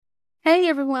Hey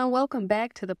everyone, welcome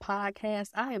back to the podcast.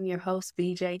 I am your host,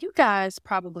 VJ. You guys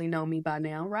probably know me by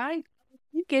now, right?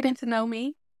 You getting to know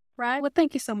me, right? Well,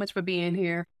 thank you so much for being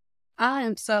here. I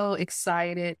am so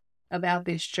excited about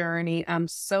this journey. I'm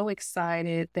so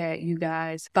excited that you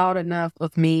guys thought enough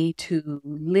of me to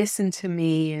listen to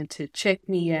me and to check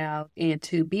me out and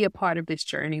to be a part of this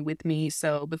journey with me.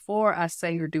 So before I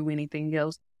say or do anything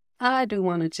else, I do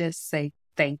want to just say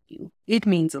thank you. It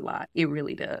means a lot. It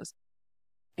really does.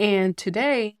 And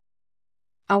today,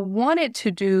 I wanted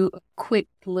to do a quick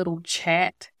little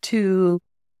chat to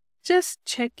just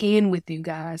check in with you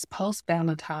guys post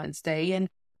Valentine's Day. And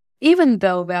even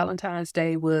though Valentine's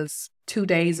Day was 2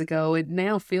 days ago, it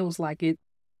now feels like it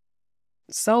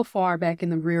so far back in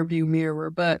the rearview mirror.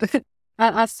 But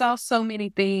I saw so many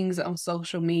things on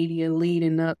social media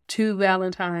leading up to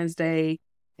Valentine's Day.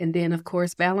 And then, of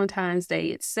course, Valentine's Day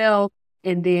itself.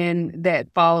 And then that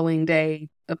following day,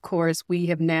 of course, we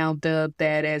have now dubbed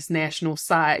that as National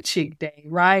Side Chick Day,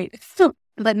 right?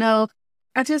 But no,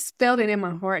 I just felt it in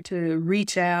my heart to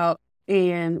reach out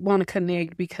and want to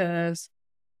connect because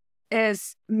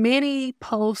as many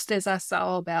posts as I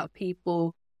saw about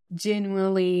people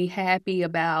genuinely happy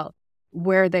about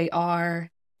where they are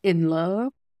in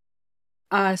love,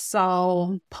 I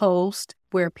saw posts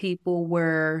where people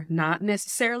were not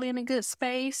necessarily in a good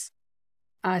space.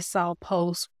 I saw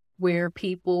posts where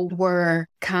people were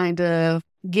kind of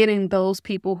getting those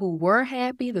people who were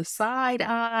happy the side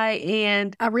eye.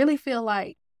 And I really feel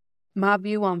like my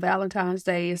view on Valentine's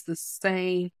Day is the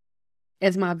same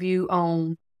as my view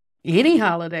on any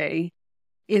holiday,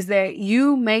 is that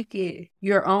you make it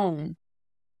your own.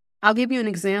 I'll give you an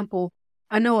example.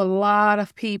 I know a lot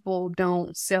of people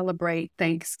don't celebrate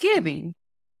Thanksgiving,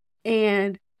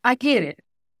 and I get it.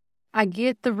 I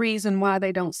get the reason why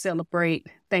they don't celebrate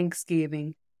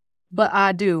Thanksgiving, but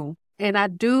I do. And I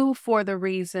do for the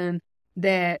reason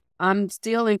that I'm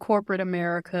still in corporate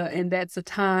America, and that's a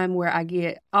time where I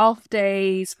get off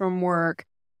days from work.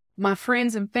 My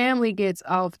friends and family gets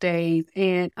off days,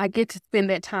 and I get to spend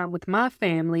that time with my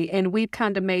family, and we've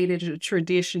kind of made it a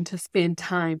tradition to spend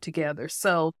time together.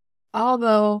 So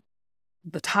although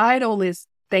the title is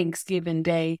Thanksgiving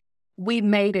Day, we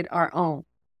made it our own.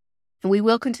 And we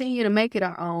will continue to make it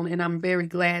our own, and I'm very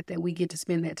glad that we get to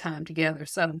spend that time together.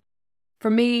 So for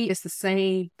me, it's the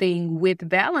same thing with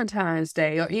Valentine's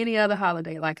Day or any other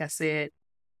holiday. Like I said,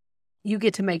 you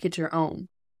get to make it your own.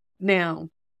 Now,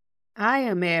 I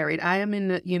am married. I am in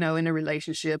a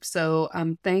relationship. So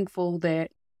I'm thankful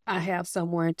that I have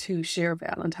someone to share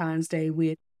Valentine's Day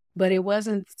with. But it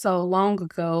wasn't so long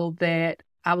ago that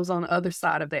I was on the other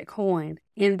side of that coin.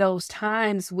 In those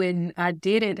times when I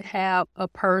didn't have a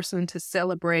person to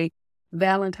celebrate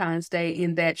Valentine's Day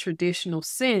in that traditional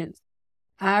sense,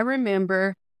 I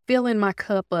remember filling my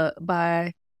cup up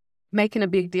by making a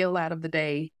big deal out of the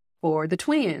day for the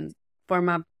twins,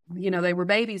 for they were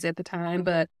babies at the time,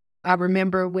 but I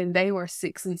remember when they were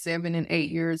 6 and 7 and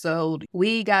 8 years old,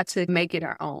 we got to make it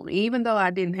our own, even though I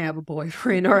didn't have a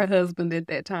boyfriend or a husband at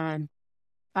that time.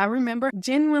 I remember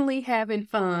genuinely having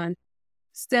fun,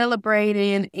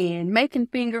 celebrating and making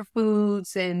finger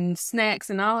foods and snacks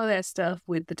and all of that stuff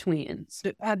with the twins.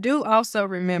 I do also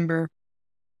remember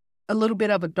a little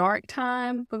bit of a dark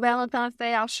time for Valentine's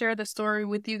Day. I'll share the story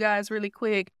with you guys really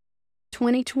quick.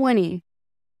 2020,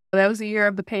 that was the year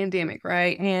of the pandemic,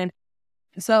 right? And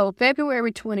so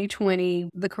February 2020,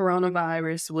 the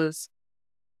coronavirus was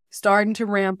starting to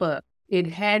ramp up. It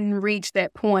hadn't reached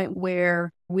that point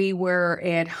where we were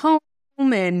at home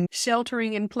and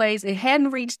sheltering in place. It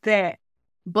hadn't reached that,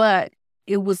 but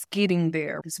it was getting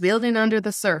there. It was building under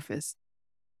the surface.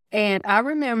 And I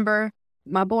remember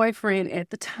my boyfriend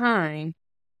at the time,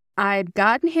 I had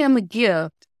gotten him a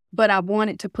gift, but I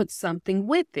wanted to put something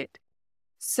with it.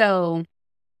 So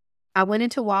I went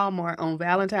into Walmart on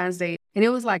Valentine's Day, and it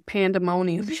was like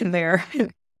pandemonium in there.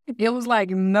 It was like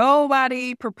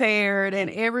nobody prepared, and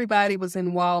everybody was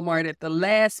in Walmart at the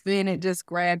last minute just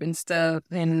grabbing stuff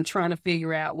and trying to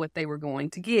figure out what they were going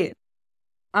to get.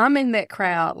 I'm in that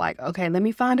crowd like, okay, let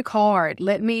me find a card.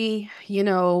 Let me,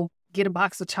 get a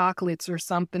box of chocolates or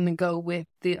something to go with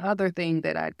the other thing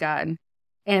that I'd gotten.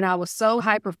 And I was so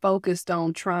hyper-focused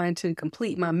on trying to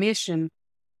complete my mission,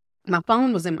 my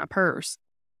phone was in my purse.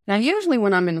 Now, usually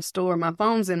when I'm in a store, my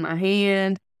phone's in my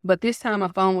hand, but this time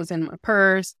my phone was in my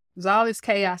purse. There's all this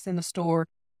chaos in the store.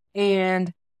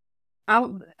 And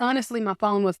honestly, my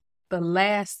phone was the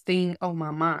last thing on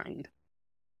my mind.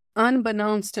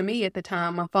 Unbeknownst to me at the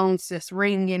time, my phone's just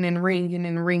ringing and ringing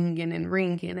and ringing and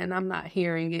ringing, and I'm not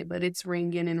hearing it, but it's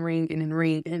ringing and ringing and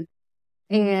ringing.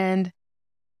 And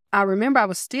I remember I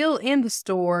was still in the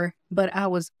store, but I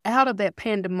was out of that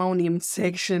pandemonium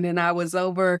section and I was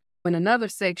over in another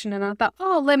section, and I thought,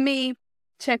 oh, let me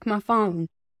check my phone.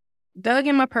 Dug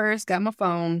in my purse, got my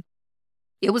phone.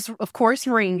 It was, of course,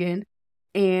 ringing,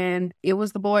 and it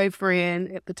was the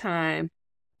boyfriend at the time.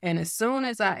 And as soon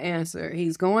as I answer,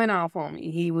 he's going off on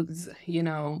me. He was,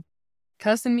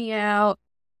 cussing me out.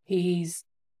 He's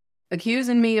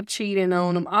accusing me of cheating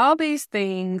on him, all these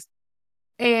things.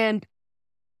 And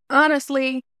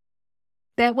honestly,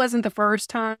 that wasn't the first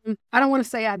time. I don't want to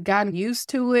say I'd gotten used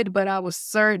to it, but I was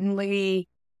certainly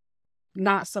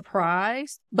not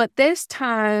surprised. But this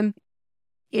time,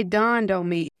 it dawned on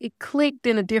me. It clicked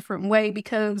in a different way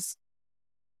because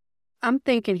I'm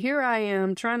thinking, here I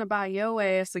am trying to buy your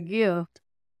ass a gift,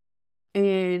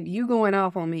 and you going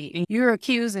off on me, and you're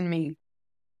accusing me.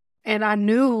 And I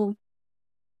knew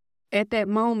at that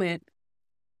moment,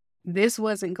 this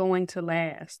wasn't going to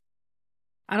last.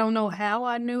 I don't know how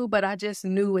I knew, but I just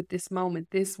knew at this moment,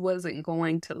 this wasn't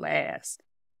going to last.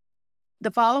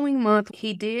 The following month,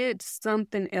 he did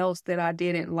something else that I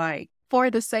didn't like. For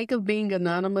the sake of being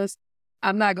anonymous,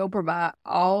 I'm not going to provide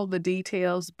all the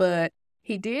details, but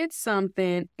he did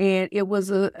something, and it was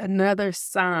another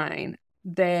sign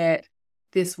that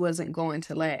this wasn't going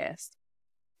to last.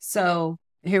 So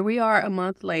here we are a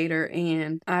month later,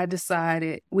 and I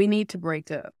decided we need to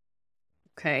break up.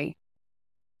 Okay.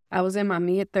 I was in my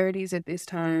mid-30s at this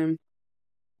time,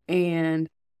 and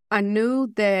I knew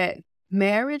that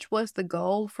marriage was the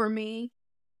goal for me.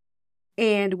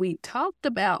 And we talked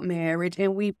about marriage,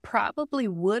 and we probably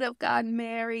would have gotten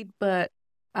married, but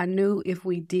I knew if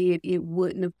we did, it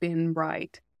wouldn't have been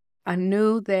right. I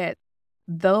knew that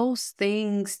those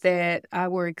things that I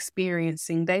were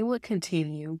experiencing, they would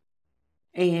continue.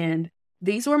 And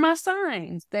these were my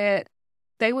signs that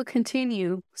they would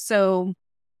continue. So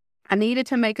I needed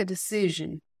to make a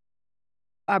decision.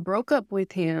 I broke up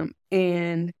with him,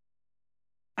 and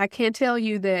I can't tell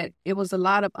you that it was a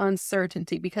lot of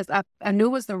uncertainty because I knew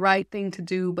it was the right thing to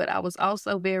do, but I was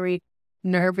also very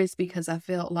nervous because I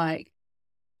felt like,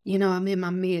 I'm in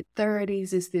my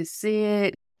mid-30s. Is this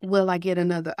it? Will I get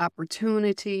another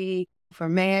opportunity for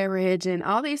marriage? And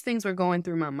all these things were going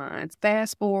through my mind.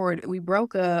 Fast forward, we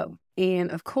broke up.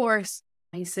 And of course,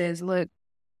 he says, look,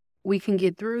 we can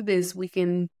get through this. We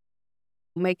can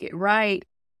make it right.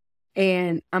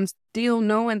 And I'm still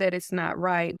knowing that it's not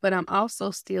right, but I'm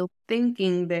also still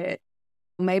thinking that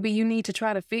maybe you need to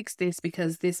try to fix this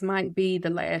because this might be the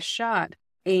last shot.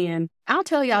 And I'll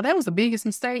tell y'all, that was the biggest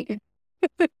mistake.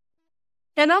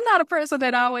 And I'm not a person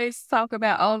that always talk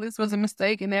about, oh, this was a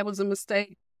mistake and that was a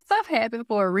mistake. Stuff happened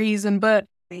for a reason, but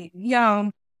y'all,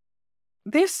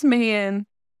 this man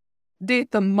did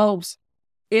the most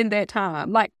in that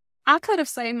time. Like, I could have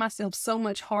saved myself so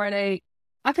much heartache.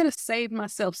 I could have saved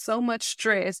myself so much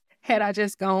stress had I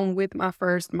just gone with my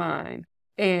first mind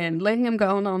and let him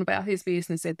go on about his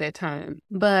business at that time.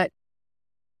 But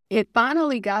it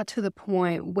finally got to the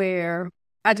point where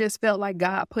I just felt like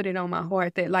God put it on my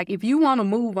heart that, like, if you want to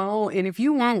move on and if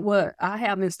you want what I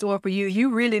have in store for you,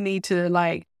 you really need to,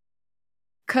 like,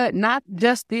 cut not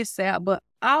just this out, but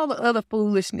all the other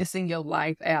foolishness in your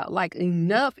life out. Like,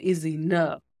 enough is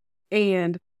enough.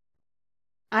 And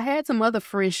I had some other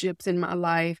friendships in my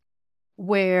life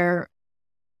where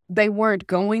they weren't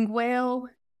going well.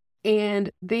 And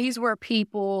these were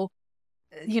people,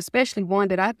 especially one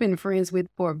that I've been friends with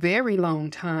for a very long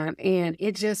time, and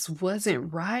it just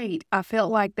wasn't right. I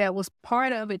felt like that was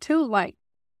part of it too. Like,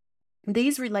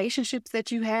 these relationships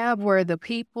that you have where the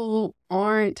people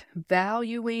aren't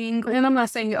valuing, and I'm not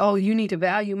saying, oh, you need to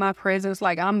value my presence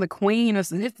like I'm the queen, or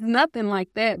it's nothing like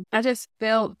that. I just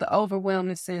felt the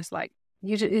overwhelming sense like,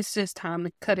 it's just time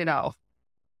to cut it off.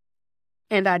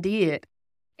 And I did.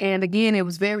 And again, it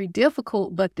was very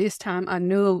difficult, but this time I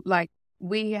knew, like,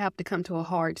 we have to come to a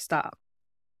hard stop.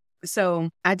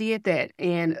 So I did that.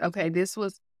 And okay, this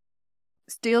was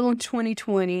still in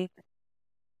 2020,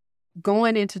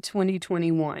 going into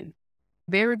 2021.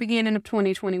 Very beginning of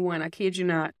 2021, I kid you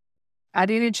not, I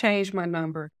didn't change my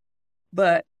number,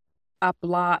 but I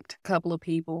blocked a couple of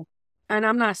people. And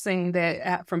I'm not saying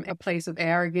that from a place of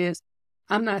arrogance.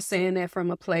 I'm not saying that from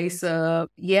a place of,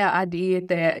 yeah, I did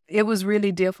that. It was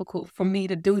really difficult for me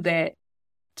to do that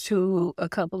to a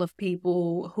couple of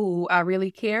people who I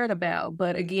really cared about.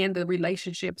 But again, the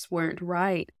relationships weren't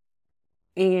right.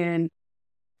 And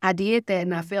I did that,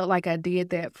 and I felt like I did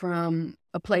that from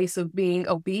a place of being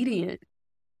obedient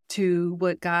to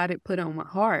what God had put on my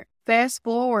heart. Fast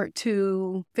forward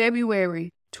to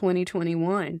February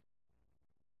 2021.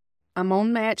 I'm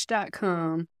on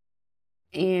Match.com,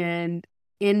 and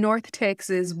In North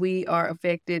Texas, we are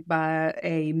affected by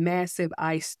a massive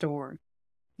ice storm.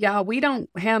 Y'all, we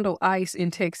don't handle ice in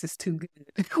Texas too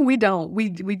good. We don't. We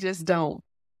just don't.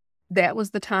 That was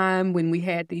the time when we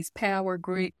had these power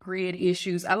grid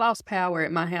issues. I lost power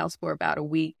at my house for about a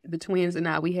week. The twins and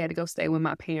I, we had to go stay with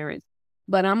my parents.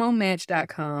 But I'm on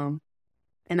Match.com,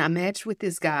 and I matched with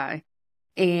this guy,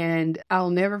 and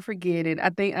I'll never forget it. I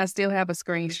think I still have a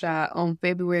screenshot on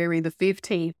February the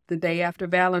 15th, the day after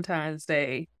Valentine's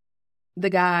Day. The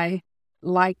guy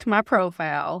liked my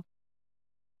profile,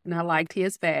 and I liked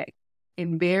his back.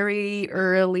 And very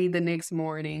early the next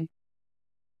morning,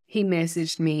 he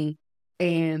messaged me,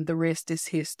 and the rest is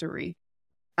history.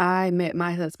 I met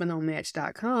my husband on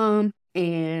Match.com,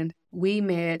 and we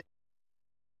met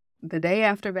the day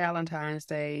after Valentine's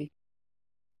Day,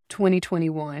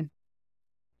 2021,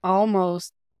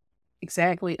 almost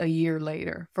exactly a year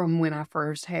later from when I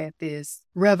first had this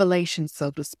revelation, so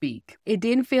to speak. It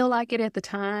didn't feel like it at the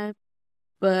time,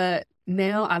 but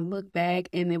now I look back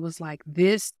and it was like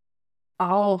this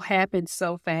all happened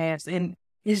so fast. And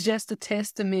it's just a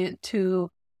testament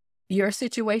to your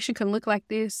situation can look like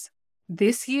this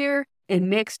year, and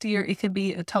next year it could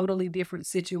be a totally different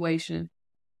situation.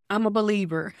 I'm a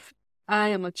believer. I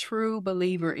am a true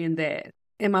believer in that.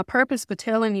 And my purpose for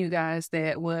telling you guys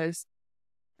that was,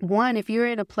 one, if you're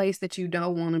in a place that you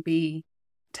don't want to be,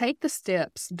 take the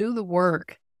steps, do the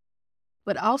work,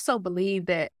 but also believe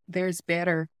that there's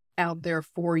better out there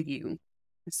for you.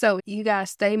 So you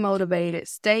guys stay motivated,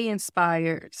 stay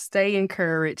inspired, stay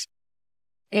encouraged.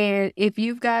 And if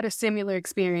you've got a similar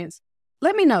experience,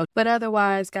 let me know. But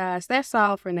otherwise, guys, that's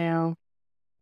all for now.